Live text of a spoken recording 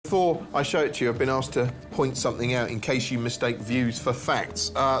Before I show it to you, I've been asked to point something out in case you mistake views for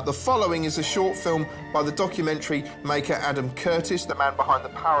facts. The following is a short film by the documentary maker Adam Curtis, the man behind The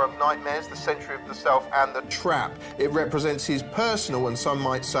Power of Nightmares, The Century of the Self and The Trap. It represents his personal and some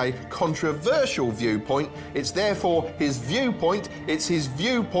might say controversial viewpoint. It's therefore his viewpoint. It's his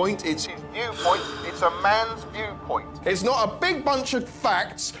viewpoint. It's his viewpoint. It's a man's viewpoint. It's not a big bunch of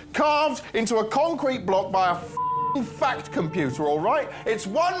facts carved into a concrete block by a fact computer, all right? It's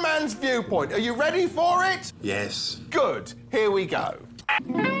one man's viewpoint. Are you ready for it? Yes. Good. Here we go.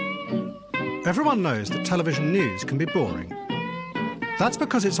 Everyone knows that television news can be boring. That's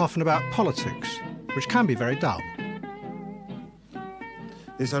because it's often about politics, which can be very dull.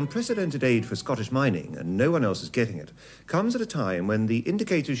 This unprecedented aid for Scottish mining, and no one else is getting it, comes at a time when the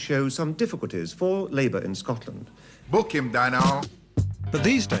indicators show some difficulties for Labour in Scotland. Book him, Dano. But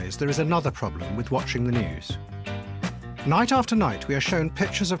these days, there is another problem with watching the news. Night after night, we are shown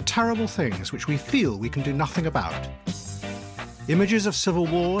pictures of terrible things which we feel we can do nothing about. Images of civil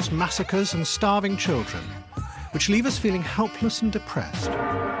wars, massacres and starving children, which leave us feeling helpless and depressed,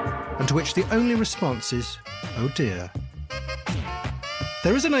 and to which the only response is, oh dear.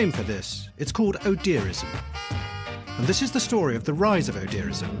 There is a name for this. It's called oh dearism. And this is the story of the rise of oh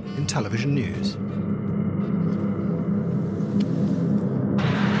dearism in television news.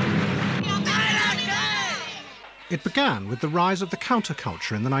 It began with the rise of the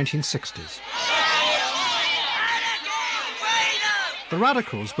counterculture in the 1960s. The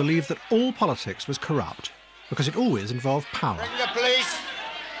radicals believed that all politics was corrupt because it always involved power. Bring the police.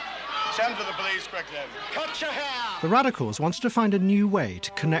 Send for the police quickly. Cut your hair. The radicals wanted to find a new way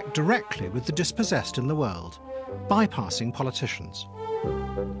to connect directly with the dispossessed in the world, bypassing politicians.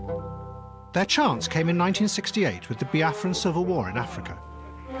 Their chance came in 1968 with the Biafran Civil War in Africa.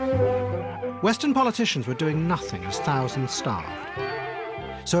 Western politicians were doing nothing as thousands starved.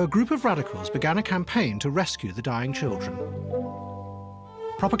 So a group of radicals began a campaign to rescue the dying children.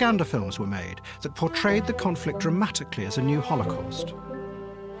 Propaganda films were made that portrayed the conflict dramatically as a new Holocaust.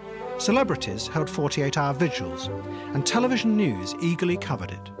 Celebrities held 48-hour vigils, and television news eagerly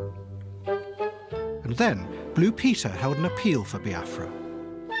covered it. And then Blue Peter held an appeal for Biafra,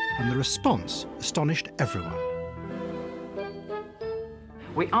 and the response astonished everyone.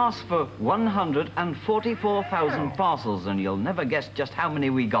 We asked for 144,000 parcels, and you'll never guess just how many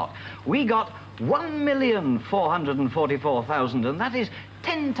we got. We got 1,444,000, and that is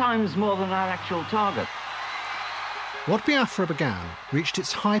 10 times more than our actual target. What Biafra began reached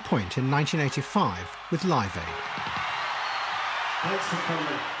its high point in 1985 with Live Aid. Thanks for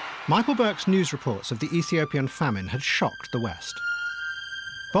coming. Michael Burke's news reports of the Ethiopian famine had shocked the West.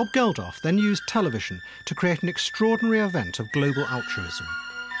 Bob Geldof then used television to create an extraordinary event of global altruism.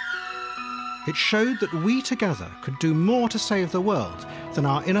 It showed that we together could do more to save the world than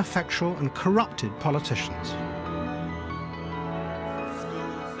our ineffectual and corrupted politicians.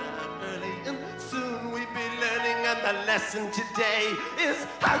 The lesson today is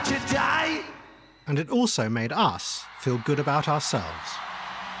how to die. And it also made us feel good about ourselves.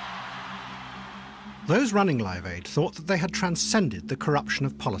 Those running Live Aid thought that they had transcended the corruption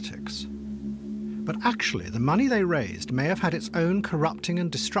of politics. But actually, the money they raised may have had its own corrupting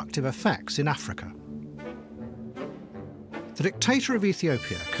and destructive effects in Africa. The dictator of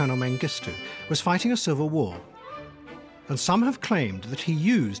Ethiopia, Colonel Mengistu, was fighting a civil war. And some have claimed that he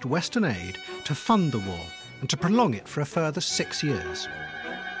used Western aid to fund the war and to prolong it for a further 6 years.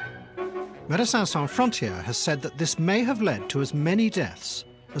 Médecins Sans Frontières has said that this may have led to as many deaths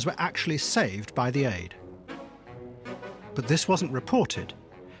as were actually saved by the aid. But this wasn't reported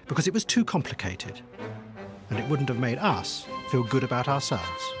because it was too complicated, and it wouldn't have made us feel good about ourselves.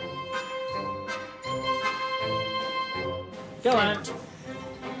 Go on.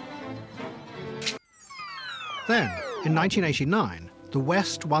 Then, in 1989, the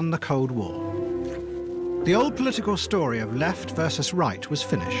West won the Cold War. The old political story of left versus right was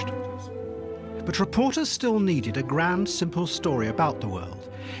finished. But reporters still needed a grand, simple story about the world,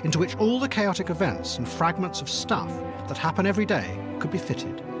 into which all the chaotic events and fragments of stuff that happen every day could be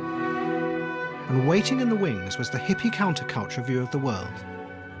fitted. And waiting in the wings was the hippie counterculture view of the world,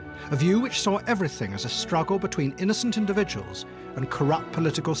 a view which saw everything as a struggle between innocent individuals and corrupt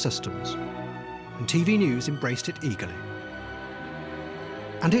political systems. And TV news embraced it eagerly.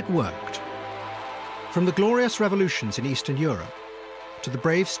 And it worked. From the glorious revolutions in Eastern Europe, to the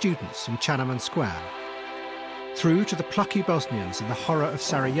brave students in Tiananmen Square, through to the plucky Bosnians in the horror of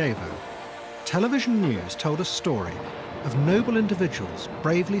Sarajevo, television news told a story of noble individuals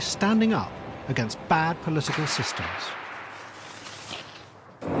bravely standing up against bad political systems.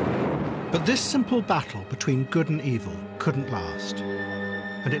 But this simple battle between good and evil couldn't last.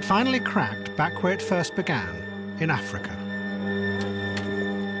 And it finally cracked back where it first began, in Africa.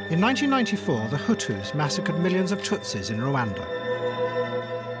 In 1994, the Hutus massacred millions of Tutsis in Rwanda.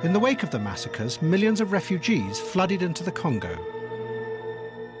 In the wake of the massacres, millions of refugees flooded into the Congo.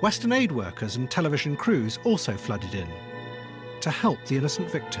 Western aid workers and television crews also flooded in to help the innocent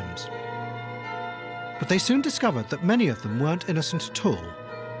victims. But they soon discovered that many of them weren't innocent at all.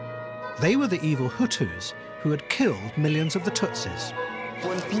 They were the evil Hutus who had killed millions of the Tutsis.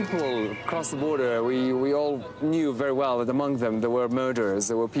 When people crossed the border, we all knew very well that among them there were murderers.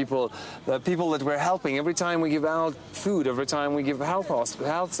 There were people that we're helping. Every time we give out food, every time we give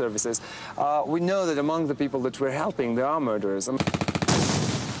health services, we know that among the people that we're helping, there are murderers.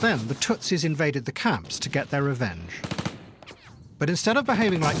 Then the Tutsis invaded the camps to get their revenge. But instead of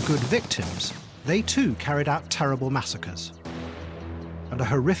behaving like good victims, they too carried out terrible massacres. And a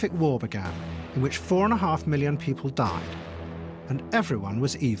horrific war began, in which 4.5 million people died. And everyone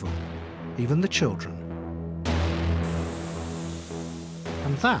was evil, even the children.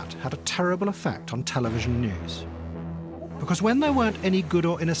 And that had a terrible effect on television news. Because when there weren't any good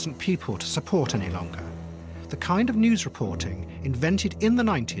or innocent people to support any longer, the kind of news reporting invented in the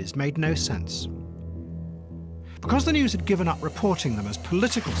 90s made no sense. Because the news had given up reporting them as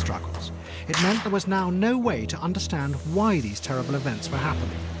political struggles, it meant there was now no way to understand why these terrible events were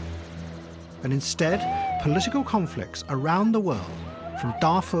happening. And instead, political conflicts around the world, from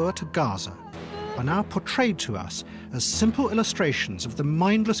Darfur to Gaza, are now portrayed to us as simple illustrations of the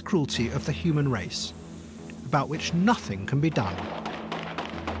mindless cruelty of the human race, about which nothing can be done,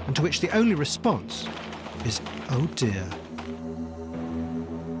 and to which the only response is, oh dear.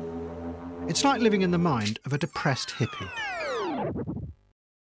 It's like living in the mind of a depressed hippie.